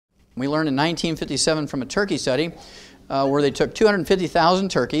We learned in 1957 from a turkey study where they took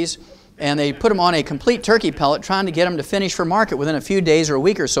 250,000 turkeys and they put them on a complete turkey pellet trying to get them to finish for market within a few days or a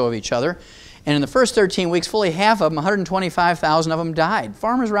week or so of each other. And in the first 13 weeks, fully half of them, 125,000 of them, died.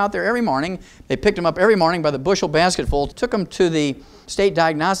 Farmers were out there every morning. They picked them up every morning by the bushel basketful, took them to the state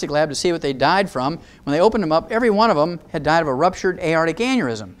diagnostic lab to see what they died from. When they opened them up, every one of them had died of a ruptured aortic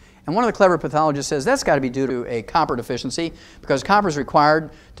aneurysm. And one of the clever pathologists says that's got to be due to a copper deficiency, because copper is required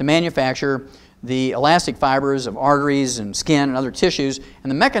to manufacture the elastic fibers of arteries and skin and other tissues,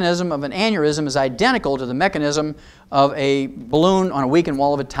 and the mechanism of an aneurysm is identical to the mechanism of a balloon on a weakened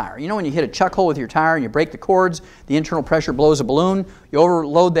wall of a tire. You know, when you hit a chuck hole with your tire and you break the cords, the internal pressure blows a balloon. You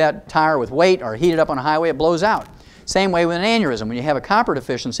overload that tire with weight or heat it up on a highway, it blows out. Same way with an aneurysm. When you have a copper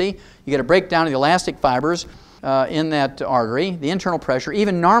deficiency, you get a breakdown of the elastic fibers in that artery. The internal pressure,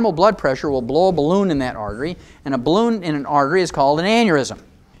 even normal blood pressure, will blow a balloon in that artery, and a balloon in an artery is called an aneurysm.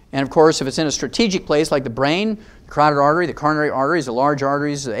 And of course, if it's in a strategic place like the brain, the carotid artery, the coronary arteries, the large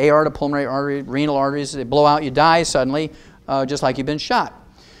arteries, the aorta, pulmonary artery, renal arteries, they blow out, you die suddenly, just like you've been shot.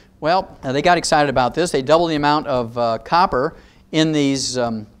 Well, they got excited about this. They doubled the amount of copper in these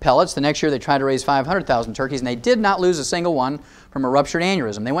pellets. The next year they tried to raise 500,000 turkeys, and they did not lose a single one from a ruptured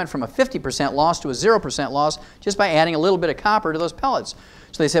aneurysm. They went from a 50% loss to a 0% loss just by adding a little bit of copper to those pellets.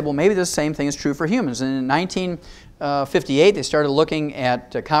 So they said, well, maybe the same thing is true for humans. And in 1958, they started looking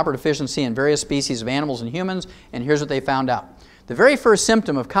at copper deficiency in various species of animals and humans, and here's what they found out. The very first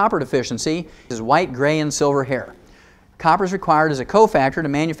symptom of copper deficiency is white, gray, and silver hair. Copper is required as a cofactor to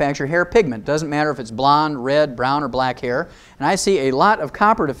manufacture hair pigment. Doesn't matter if it's blonde, red, brown, or black hair. And I see a lot of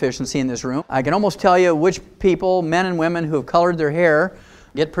copper deficiency in this room. I can almost tell you which people, men and women who have colored their hair,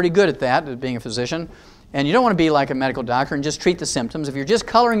 get pretty good at that, as being a physician. And you don't want to be like a medical doctor and just treat the symptoms. If you're just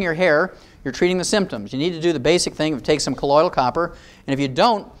coloring your hair, you're treating the symptoms. You need to do the basic thing of take some colloidal copper. And if you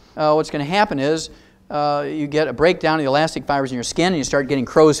don't, what's going to happen is you get a breakdown of the elastic fibers in your skin, and you start getting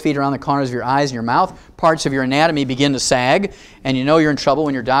crow's feet around the corners of your eyes and your mouth. Parts of your anatomy begin to sag, and you know you're in trouble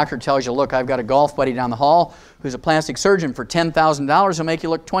when your doctor tells you, look, I've got a golf buddy down the hall who's a plastic surgeon. For $10,000 he'll make you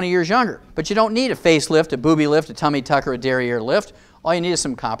look 20 years younger. But you don't need a facelift, a booby lift, a tummy tuck, or a derriere lift. All you need is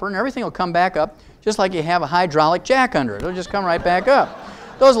some copper, and everything will come back up just like you have a hydraulic jack under it. It'll just come right back up.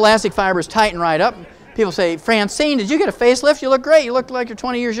 Those elastic fibers tighten right up. People say, Francine, did you get a facelift? You look great. You look like you're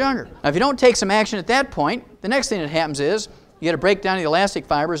 20 years younger. Now, if you don't take some action at that point, the next thing that happens is you get a breakdown of the elastic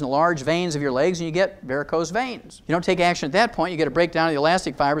fibers in the large veins of your legs, and you get varicose veins. You don't take action at that point, you get a breakdown of the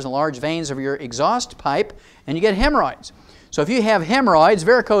elastic fibers in the large veins of your exhaust pipe, and you get hemorrhoids. So if you have hemorrhoids,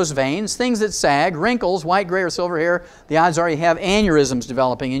 varicose veins, things that sag, wrinkles, white, gray, or silver hair, the odds are you have aneurysms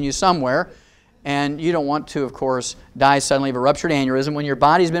developing in you somewhere. And you don't want to, of course, die suddenly of a ruptured aneurysm when your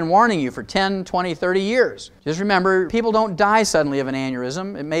body's been warning you for 10, 20, 30 years. Just remember, people don't die suddenly of an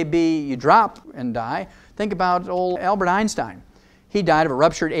aneurysm. It may be you drop and die. Think about old Albert Einstein. He died of a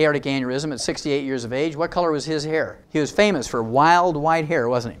ruptured aortic aneurysm at 68 years of age. What color was his hair? He was famous for wild white hair,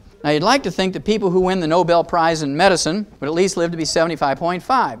 wasn't he? Now, you'd like to think that people who win the Nobel Prize in medicine would at least live to be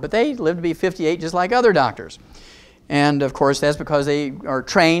 75.5, but they live to be 58 just like other doctors. And of course, that's because they are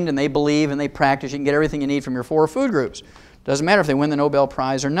trained and they believe and they practice. You can get everything you need from your 4 food groups. Doesn't matter if they win the Nobel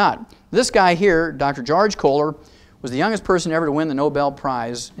Prize or not. This guy here, Dr. George Kohler, was the youngest person ever to win the Nobel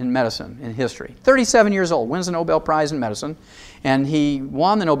Prize in medicine in history. 37 years old, wins the Nobel Prize in medicine. And he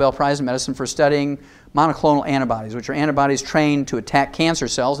won the Nobel Prize in medicine for studying monoclonal antibodies, which are antibodies trained to attack cancer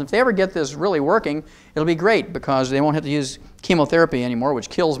cells. And if they ever get this really working, it'll be great because they won't have to use chemotherapy anymore, which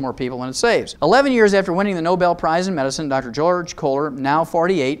kills more people than it saves. 11 years after winning the Nobel Prize in medicine, Dr. George Kohler, now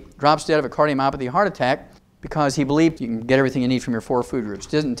 48, drops dead of a cardiomyopathy heart attack because he believed you can get everything you need from your 4 food groups.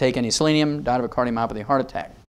 Didn't take any selenium, died of a cardiomyopathy heart attack.